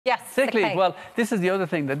Yes, sick leave. Well, this is the other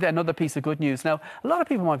thing, another piece of good news. Now, a lot of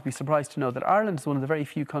people might be surprised to know that Ireland is one of the very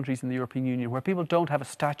few countries in the European Union where people don't have a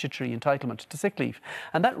statutory entitlement to sick leave.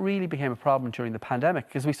 And that really became a problem during the pandemic,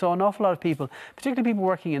 because we saw an awful lot of people, particularly people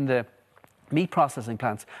working in the meat processing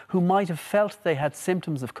plants, who might have felt they had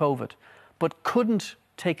symptoms of COVID, but couldn't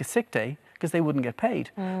take a sick day because they wouldn't get paid.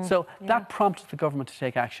 That prompted the government to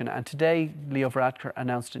take action. And today, Leo Varadkar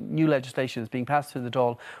announced new legislation is being passed through the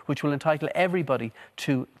Dáil, which will entitle everybody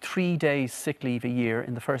to 3 days sick leave a year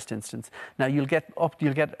in the first instance. Now, you'll get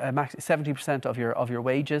 70% of your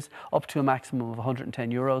wages, up to a maximum of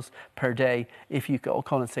 €110 per day if you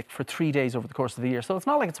call in sick for 3 days over the course of the year. So it's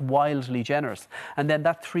not like it's wildly generous. And then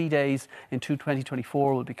that 3 days in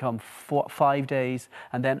 2024 will become 5 days.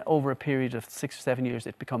 And then over a period of 6 or 7 years,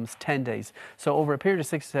 it becomes 10 days. So over a period of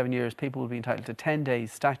 6 to 7 years, people will be entitled to 10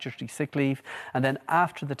 days statutory sick leave. And then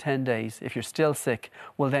after the 10 days, if you're still sick,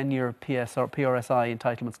 well, then your PRSI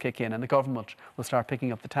entitlements kick in and the government will start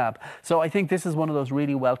picking up the tab. So I think this is one of those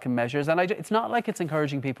really welcome measures. And it's not like it's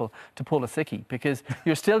encouraging people to pull a sickie, because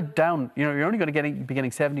you're still down, you're only going to be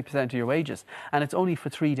getting 70% of your wages. And it's only for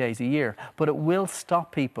 3 days a year. But it will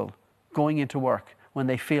stop people going into work when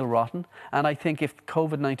they feel rotten. And I think if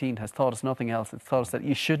COVID-19 has taught us nothing else, it's taught us that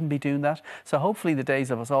you shouldn't be doing that. So hopefully the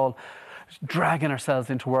days of us all dragging ourselves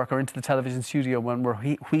into work or into the television studio when we're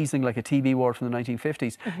wheezing like a TV ward from the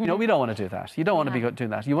 1950s, we don't want to do that. You don't want to be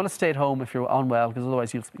doing that. You want to stay at home if you're unwell, because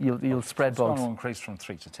otherwise you'll spread bugs. It's going to increase from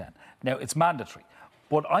 3 to 10. Now, it's mandatory.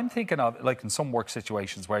 But I'm thinking of, like in some work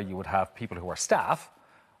situations where you would have people who are staff,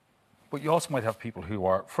 but you also might have people who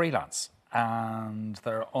are freelance and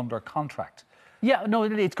they're under contract. Yeah, no,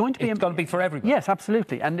 it's going to be... It's going to be for everybody. Yes,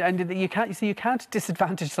 absolutely. And you can't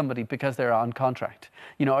disadvantage somebody because they're on contract.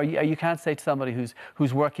 Or you can't say to somebody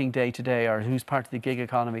who's working day to day or who's part of the gig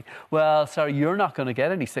economy, well, sorry, you're not going to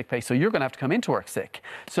get any sick pay, so you're going to have to come into work sick.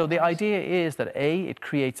 So the idea is that, A, it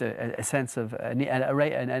creates a sense of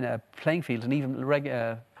a playing field, and even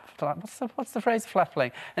what's the phrase? Flat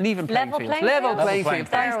playing. An even playing field. Level playing field.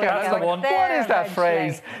 Thanks, Gareth. What is that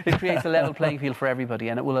phrase? It creates a level playing field for everybody,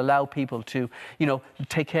 and it will allow people to,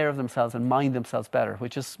 take care of themselves and mind themselves better,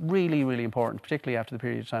 which is really, really important, particularly after the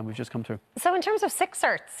period of time we've just come through. So in terms of sick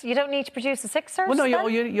certs, you don't need to produce a sick cert? Well, no,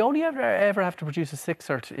 you only ever have to produce a sick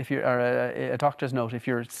cert if you're a doctor's note if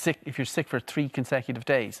you're sick for 3 consecutive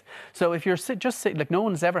days. So if you're just sick, like no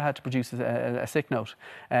one's ever had to produce a sick note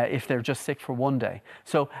if they're just sick for 1 day.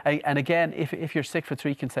 So and again, if you're sick for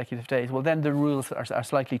 3 consecutive days, well, then the rules are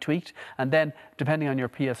slightly tweaked. And then, depending on your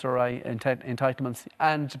PSRI entitlements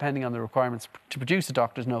and depending on the requirements to produce a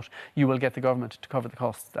doctor's note, you will get the government to cover the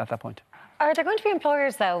costs at that point. Are there going to be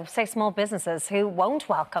employers, though, say small businesses, who won't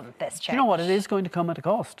welcome this change? You know what? It is going to come at a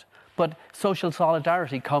cost. But social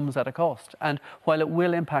solidarity comes at a cost. And while it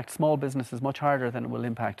will impact small businesses much harder than it will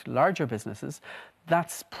impact larger businesses,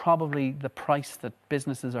 that's probably the price that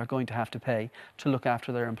businesses are going to have to pay to look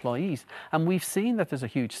after their employees. And we've seen that there's a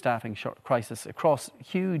huge staffing crisis across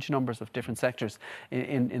huge numbers of different sectors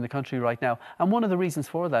in the country right now. And one of the reasons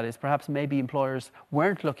for that is perhaps maybe employers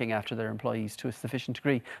weren't looking after their employees to a sufficient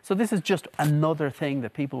degree. So this is just another thing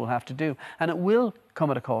that people will have to do. And it will come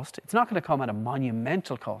at a cost. It's not going to come at a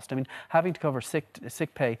monumental cost. I mean, having to cover sick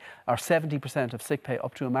pay, or 70% of sick pay,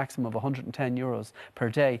 up to a maximum of €110 per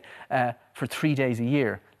day for 3 days a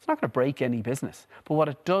year, it's not going to break any business. But what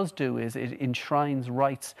it does do is it enshrines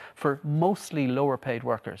rights for mostly lower paid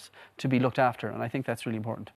workers to be looked after. And I think that's really important.